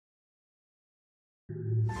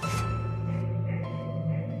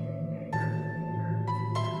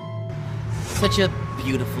such a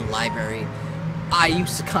beautiful library. I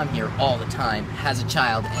used to come here all the time as a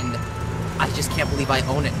child, and I just can't believe I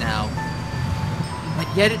own it now.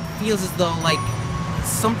 But yet it feels as though, like,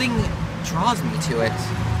 something draws me to it.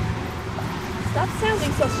 Stop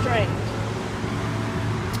sounding so strange.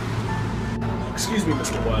 Excuse me,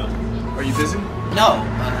 Mr. Wilde. Are you busy? No,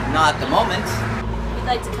 not at the moment. We'd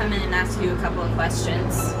like to come in and ask you a couple of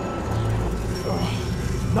questions.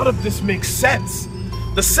 None of this makes sense.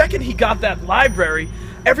 The second he got that library,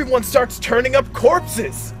 everyone starts turning up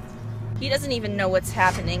corpses. He doesn't even know what's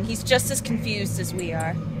happening. He's just as confused as we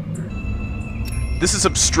are. This is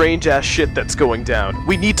some strange-ass shit that's going down.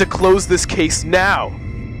 We need to close this case now!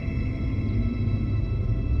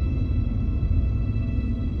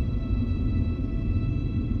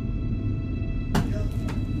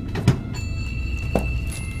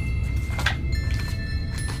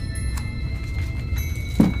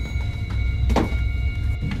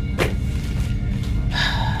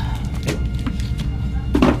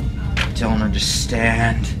 Don't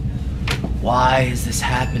understand. Why is this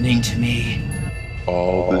happening to me?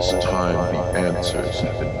 All this time, the answers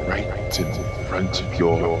have been right in front of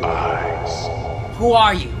your eyes. Who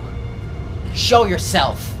are you? Show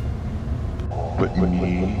yourself. But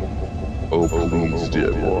me? Oh, please,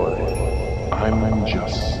 dear boy. I'm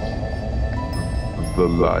just the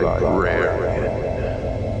librarian.